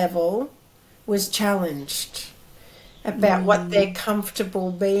comfort level was challenged about what they're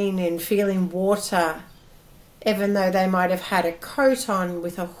comfortable being in, feeling water, even though they might have had a coat on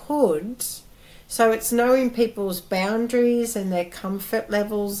with a hood. So it's knowing people's boundaries and their comfort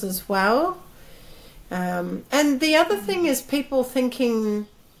levels as well. And the other thing is people thinking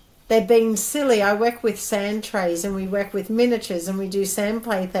they're being silly. I work with sand trays and we work with miniatures and we do sand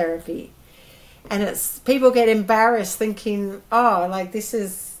play therapy. And it's people get embarrassed thinking, oh, like this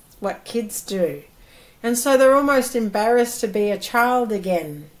is what kids do. And so they're almost embarrassed to be a child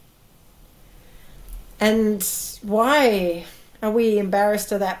again. And why are we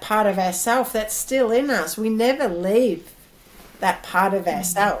embarrassed of that part of ourselves that's still in us? We never leave that part of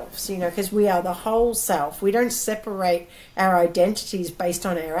ourselves, you know, because we are the whole self. We don't separate our identities based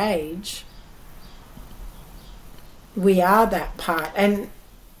on our age. We are that part. And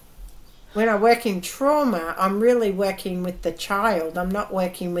when I work in trauma, I'm really working with the child. I'm not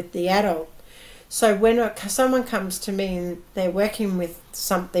working with the adult. So when someone comes to me and they're working with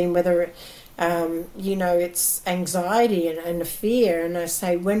something, whether you know, it's anxiety and a fear, and I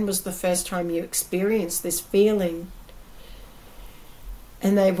say, when was the first time you experienced this feeling?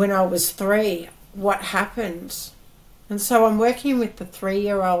 And when I was 3, what happened? And so I'm working with the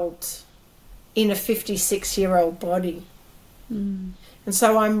 3-year-old in a 56-year-old body. And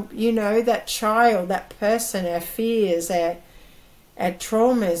so I'm, you know, that child, that person, our fears, our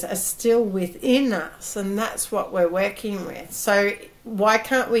traumas are still within us, and that's what we're working with. So why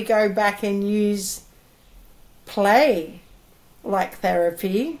can't we go back and use play like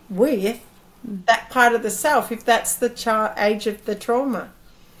therapy with that part of the self, if that's the age of the trauma?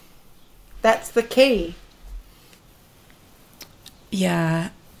 That's the key. Yeah,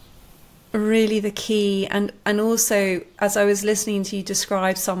 really the key. And also, as I was listening to you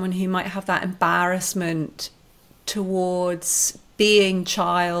describe someone who might have that embarrassment towards being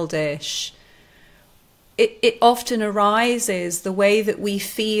childish, it often arises, the way that we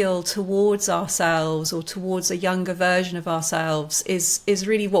feel towards ourselves or towards a younger version of ourselves is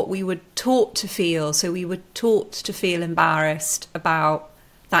really what we were taught to feel. So we were taught to feel embarrassed about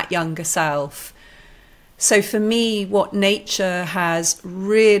that younger self. So for me, what nature has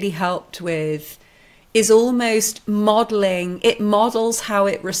really helped with is almost modeling. It models how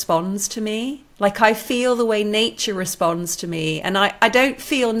it responds to me. Like, I feel the way nature responds to me. And I don't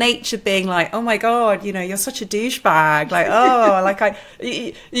feel nature being like, oh my God, you know, you're such a douchebag. Like, oh, like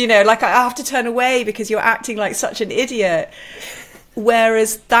like I have to turn away because you're acting like such an idiot.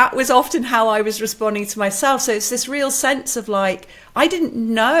 Whereas that was often how I was responding to myself. So it's this real sense of like, I didn't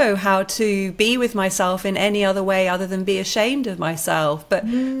know how to be with myself in any other way other than be ashamed of myself. But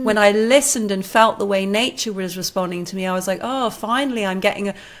when I listened and felt the way nature was responding to me, I was like, oh, finally I'm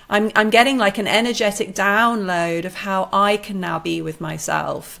getting I'm getting like an energetic download of how I can now be with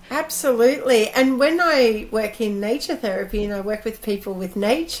myself. Absolutely. And when I work in nature therapy and I work with people with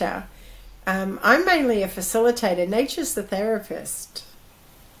nature, I'm mainly a facilitator. Nature's the therapist.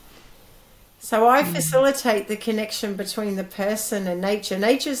 So I facilitate the connection between the person and nature.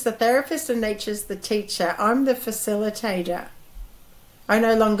 Nature's the therapist and nature's the teacher. I'm the facilitator. I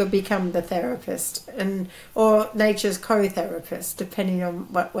no longer become the therapist or nature's co-therapist, depending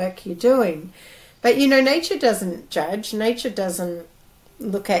on what work you're doing. But, you know, nature doesn't judge. Nature doesn't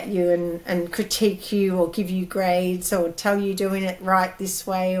look at you and critique you or give you grades or tell you doing it right this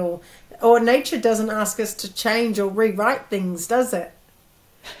way, or nature doesn't ask us to change or rewrite things, does it?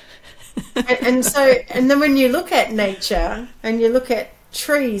 and then when you look at nature and you look at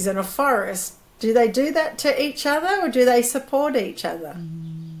trees and a forest, do they do that to each other or do they support each other?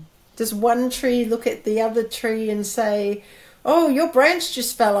 Does one tree look at the other tree and say, oh, your branch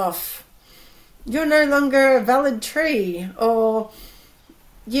just fell off, you're no longer a valid tree, or,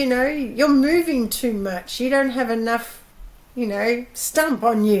 you know, you're moving too much, you don't have enough, you know, stump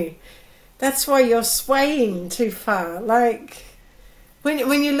on you, that's why you're swaying too far? Like, when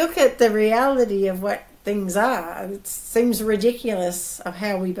you look at the reality of what things are, it seems ridiculous of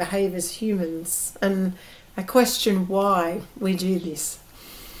how we behave as humans, and I question why we do this.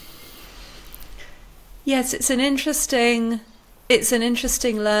 Yes, it's an interesting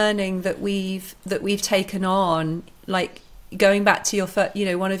learning that we've taken on. Like, going back to your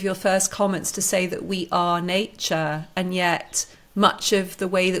one of your first comments, to say that we are nature, and yet much of the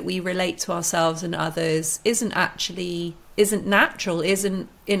way that we relate to ourselves and others isn't natural, isn't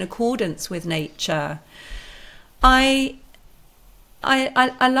in accordance with nature. I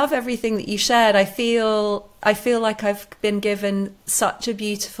love everything that you shared. I feel like I've been given such a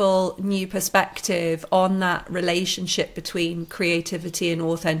beautiful new perspective on that relationship between creativity and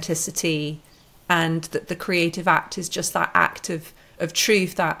authenticity, and that the creative act is just that act of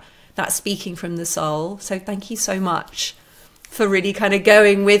truth, that speaking from the soul. So thank you so much for really kind of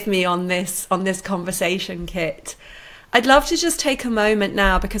going with me on this conversation, Kit. I'd love to just take a moment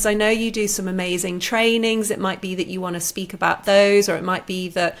now, because I know you do some amazing trainings. It might be that you want to speak about those, or it might be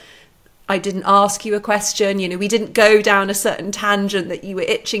that I didn't ask you a question, you know, we didn't go down a certain tangent that you were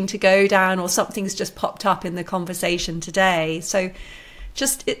itching to go down, or something's just popped up in the conversation today. So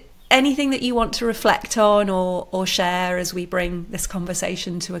just anything that you want to reflect on or share as we bring this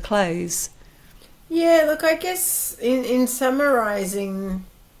conversation to a close. Yeah, look, I guess in summarising,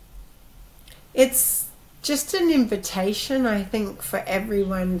 it's just an invitation, I think, for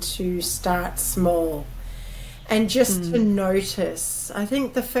everyone to start small and just to notice. I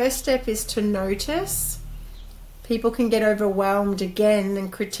think the first step is to notice. People can get overwhelmed again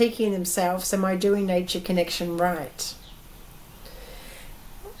and critiquing themselves. Am I doing nature connection right?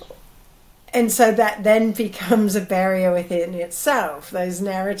 And so that then becomes a barrier within itself, those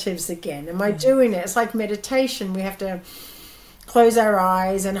narratives again. Am I doing it? It's like meditation. We have to close our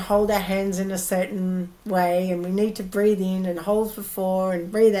eyes and hold our hands in a certain way, and we need to breathe in and hold for 4 and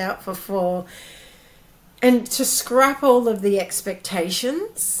breathe out for 4. And to scrap all of the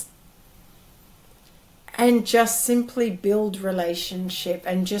expectations and just simply build relationship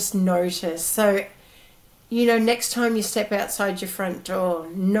and just notice. So, you know, next time you step outside your front door,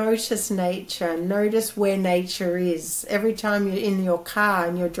 notice nature, notice where nature is. Every time you're in your car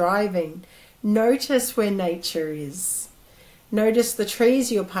and you're driving, notice where nature is. Notice the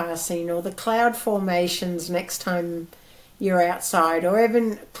trees you're passing, or the cloud formations next time you're outside, or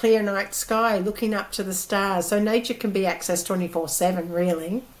even clear night sky, looking up to the stars. So nature can be accessed 24/7,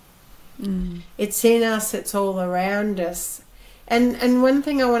 really. It's in us, it's all around us. And one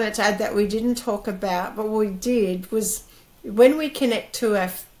thing I wanted to add that we didn't talk about, but we did, was when we connect to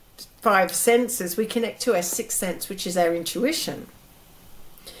our 5 senses, we connect to our 6th sense, which is our intuition.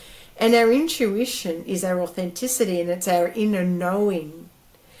 And our intuition is our authenticity, and it's our inner knowing.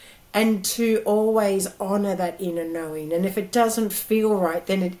 And to always honour that inner knowing. And if it doesn't feel right,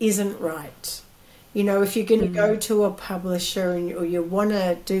 then it isn't right. You know, if you're going to go to a publisher or you want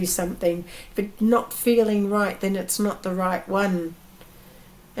to do something, but not feeling right, then it's not the right one.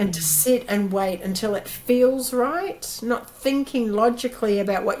 And to sit and wait until it feels right, not thinking logically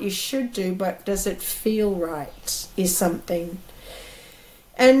about what you should do, but does it feel right is something.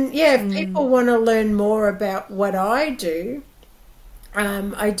 And yeah, if people want to learn more about what I do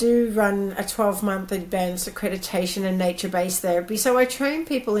run a 12-month advanced accreditation in nature-based therapy. So I train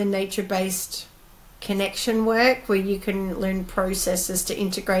people in nature-based connection work, where you can learn processes to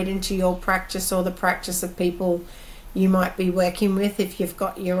integrate into your practice or the practice of people you might be working with if you've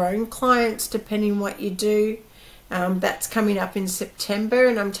got your own clients, depending what you do. That's coming up in September,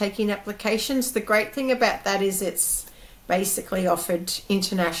 and I'm taking applications. The great thing about that is it's basically offered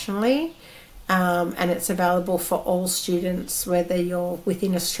internationally, and it's available for all students, whether you're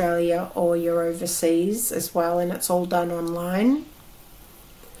within Australia or you're overseas as well, and it's all done online.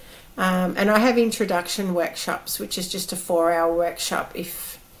 And I have introduction workshops, which is just a 4-hour workshop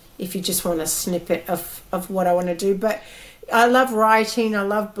if you just want a snippet of what I want to do. But I love writing, I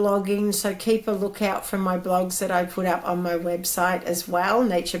love blogging, so keep a lookout for my blogs that I put up on my website as well,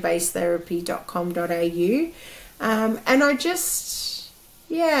 naturebasedtherapy.com.au. And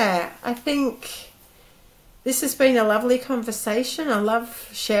I think this has been a lovely conversation. I love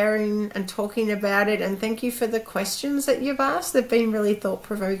sharing and talking about it, and thank you for the questions that you've asked. They've been really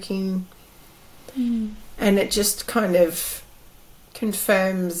thought-provoking, and it just kind of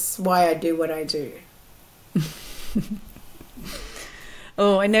confirms why I do what I do.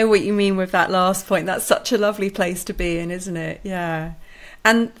 Oh, I know what you mean with that last point. That's such a lovely place to be in, isn't it? Yeah.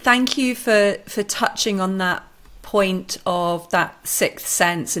 And thank you for touching on that point of that sixth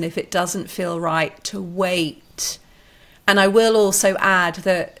sense, and if it doesn't feel right, to wait. And I will also add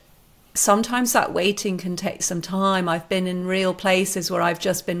that sometimes that waiting can take some time. I've been in real places where I've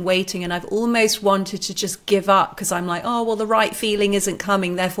just been waiting and I've almost wanted to just give up, because I'm like, oh, well, the right feeling isn't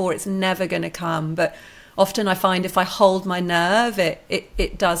coming, therefore it's never going to come. But often I find if I hold my nerve,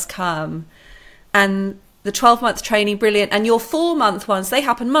 it does come. And the 12-month training, brilliant. And your 4-month ones, they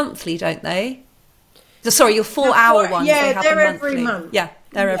happen monthly, don't they? Sorry, your 4-hour ones, yeah, they happen they're monthly. every month. Yeah,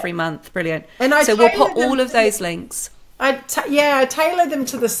 they're every month. Brilliant. And so we'll put all of those links. I tailor them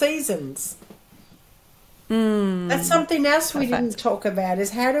to the seasons. That's something else we didn't talk about, is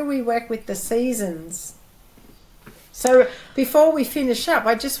how do we work with the seasons? So before we finish up,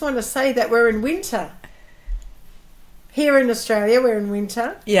 I just want to say that we're in winter. Here in Australia, we're in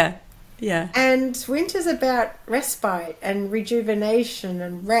winter. Yeah. Yeah. And winter's about respite and rejuvenation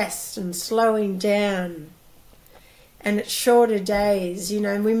and rest and slowing down. And it's shorter days, you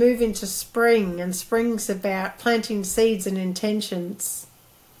know, and we move into spring, and spring's about planting seeds and intentions.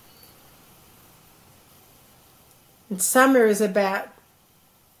 And summer is about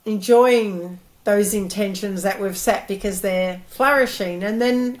enjoying those intentions that we've set because they're flourishing. And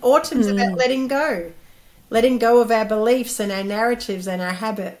then autumn's about letting go of our beliefs and our narratives and our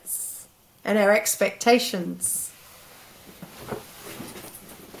habits and our expectations.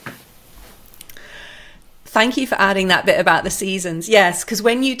 Thank you for adding that bit about the seasons. Yes, because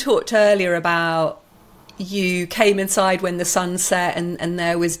when you talked earlier about you came inside when the sun set and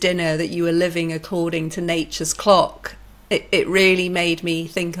there was dinner, that you were living according to nature's clock, it really made me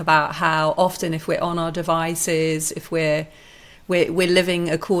think about how often if we're on our devices, if we're living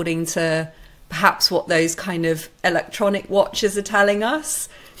according to perhaps what those kind of electronic watches are telling us,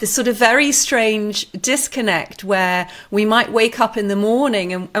 this sort of very strange disconnect where we might wake up in the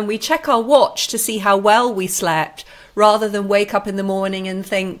morning and we check our watch to see how well we slept, rather than wake up in the morning and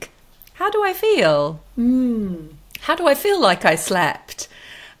think, how do I feel? How do I feel like I slept?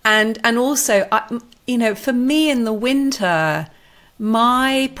 And also, you know, for me in the winter,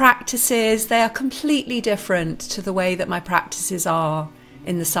 my practices, they are completely different to the way that my practices are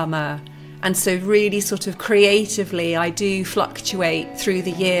in the summer. And so really sort of creatively, I do fluctuate through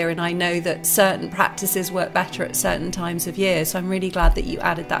the year, and I know that certain practices work better at certain times of year. So I'm really glad that you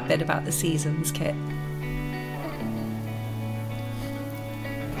added that bit about the seasons, Kit.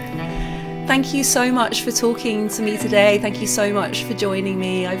 Thank you so much for talking to me today. Thank you so much for joining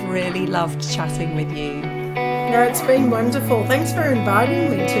me. I've really loved chatting with you. No, it's been wonderful. Thanks for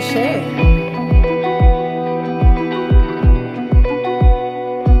inviting me to share.